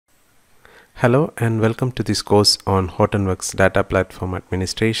Hello and welcome to this course on Hortonworks Data Platform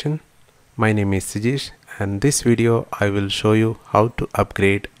Administration. My name is Sijesh and this video I will show you how to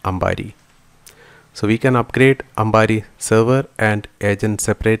upgrade Ambari. So we can upgrade Ambari server and agent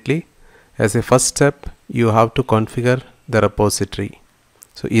separately. As a first step, you have to configure the repository.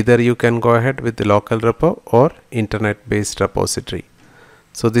 So either you can go ahead with the local repo or internet based repository.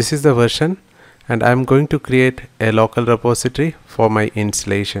 So this is the version and I'm going to create a local repository for my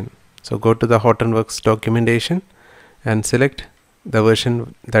installation. So go to the Hortonworks documentation and select the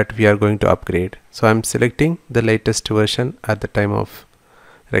version that we are going to upgrade. So I'm selecting the latest version at the time of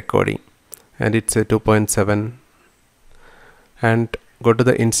recording and it's a 2.7, and go to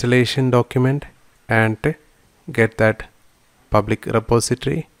the installation document and get that public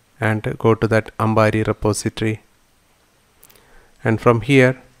repository and go to that Ambari repository, and from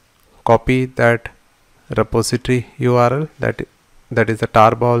here copy that repository URL, that is the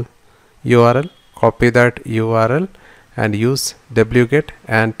tarball URL. Copy that URL and use wget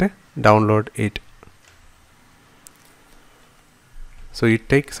and download it. So it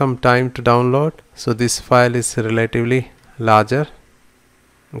takes some time to download, so this file is relatively larger.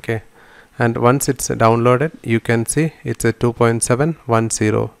 Okay, and once it's downloaded you can see it's a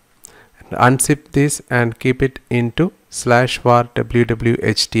 2.710. Unzip this and keep it into /var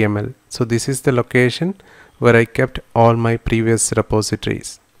www.html. So this is the location where I kept all my previous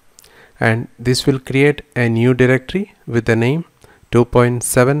repositories, and this will create a new directory with the name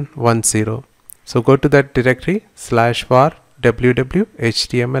 2.710. So go to that directory /var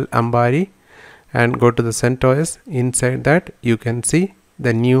www.html ambari and go to the CentOS. Inside that you can see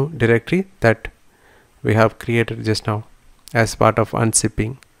the new directory that we have created just now as part of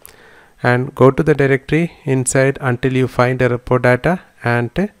unzipping, and go to the directory inside until you find a repo data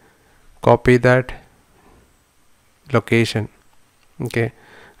and copy that location. Okay,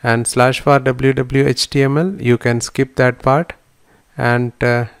 and /var www.html you can skip that part and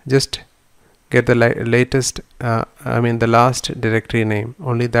just get the latest the last directory name.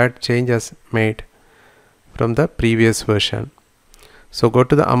 Only that change is made from the previous version. So go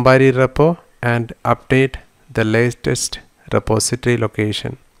to the Ambari repo and update the latest repository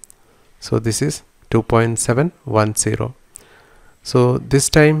location. So this is 2.710. So this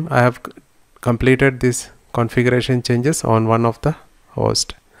time I have completed this configuration changes on one of the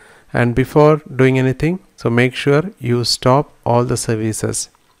host. And before doing anything, so make sure you stop all the services.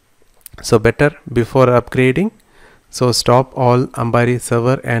 So better before upgrading, so stop all Ambari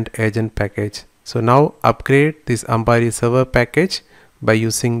server and agent package. So now upgrade this Ambari server package by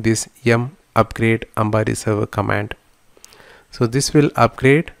using this yum upgrade Ambari server command. So this will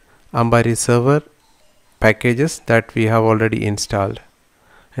upgrade Ambari server packages that we have already installed,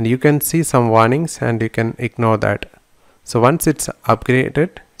 and you can see some warnings and you can ignore that. So once it's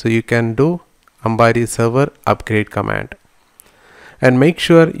upgraded, so you can do Ambari server upgrade command, and make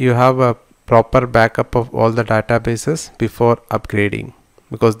sure you have a proper backup of all the databases before upgrading,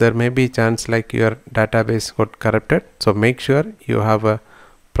 because there may be chance like your database got corrupted. So make sure you have a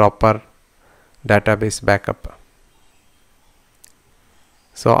proper database backup.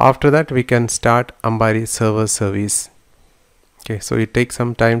 So after that we can start Ambari server service. Okay, so it takes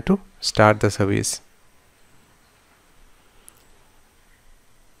some time to start the service.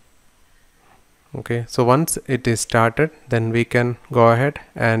 Okay, so once it is started, then we can go ahead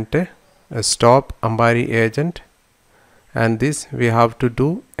and stop Ambari agent, and this we have to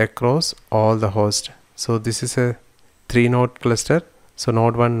do across all the hosts. So this is a 3-node cluster, so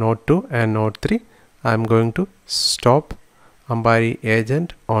node 1, node 2 and node 3. I am going to stop Ambari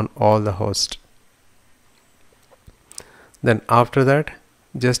agent on all the hosts. Then after that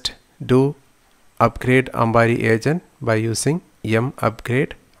just do upgrade Ambari agent by using yum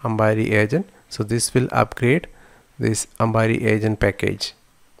upgrade Ambari agent. So this will upgrade this Ambari agent package.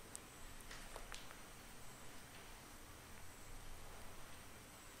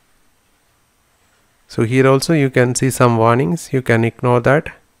 So here also you can see some warnings, you can ignore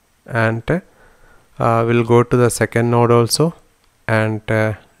that, and we'll go to the second node also and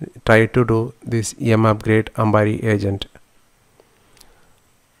try to do this yum upgrade Ambari agent.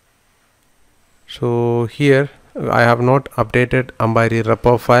 So here I have not updated Ambari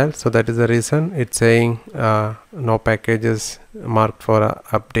repo file, so that is the reason it's saying no packages marked for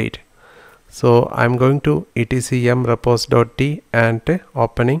update. So I'm going to etc yum repos.t and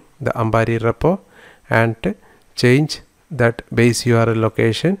opening the Ambari repo and change that base URL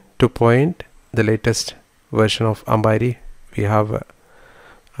location to point the latest version of Ambari we have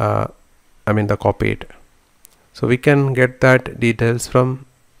the copied. So we can get that details from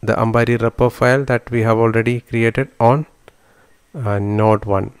the Ambari repo file that we have already created on node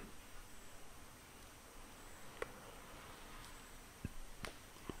 1.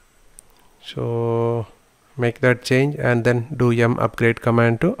 So make that change and then do yum upgrade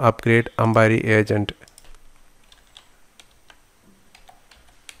command to upgrade Ambari agent.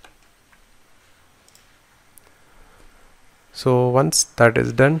 So once that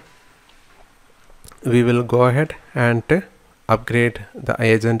is done, we will go ahead and upgrade the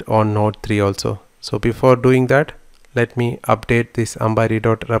agent on node 3 also. So before doing that, let me update this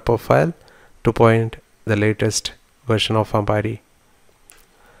ambari.repo file to point the latest version of Ambari.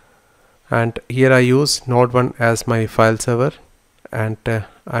 And here I use node 1 as my file server, and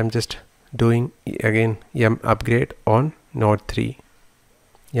I'm just doing again yum upgrade on node 3.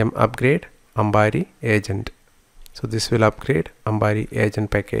 Yum upgrade Ambari agent. So this will upgrade Ambari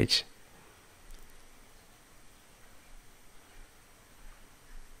agent package.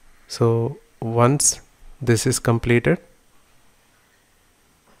 So once this is completed,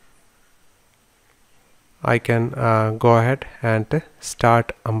 I can go ahead and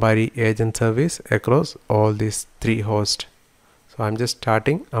start Ambari agent service across all these 3 hosts. So I'm just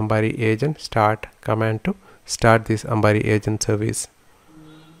starting Ambari agent start command to start this Ambari agent service.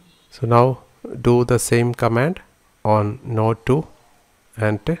 So now do the same command on node 2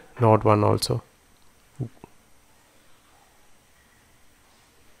 and node 1 also.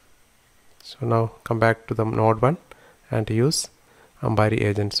 So now come back to the node 1 and use Ambari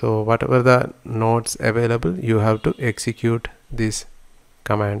agent. So whatever the nodes available, you have to execute this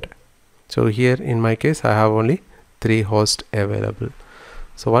command. So here in my case I have only 3 hosts available.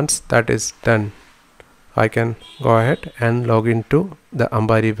 So once that is done, I can go ahead and log into the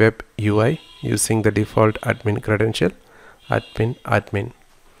Ambari web UI using the default admin credential admin,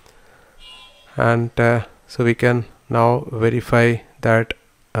 and so we can now verify that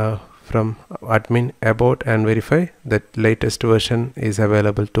from admin about and verify that latest version is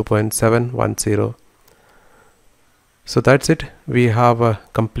available 2.710. So that's it. We have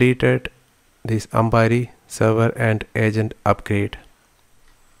completed this Ambari server and agent upgrade.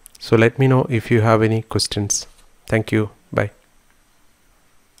 So let me know if you have any questions. Thank you.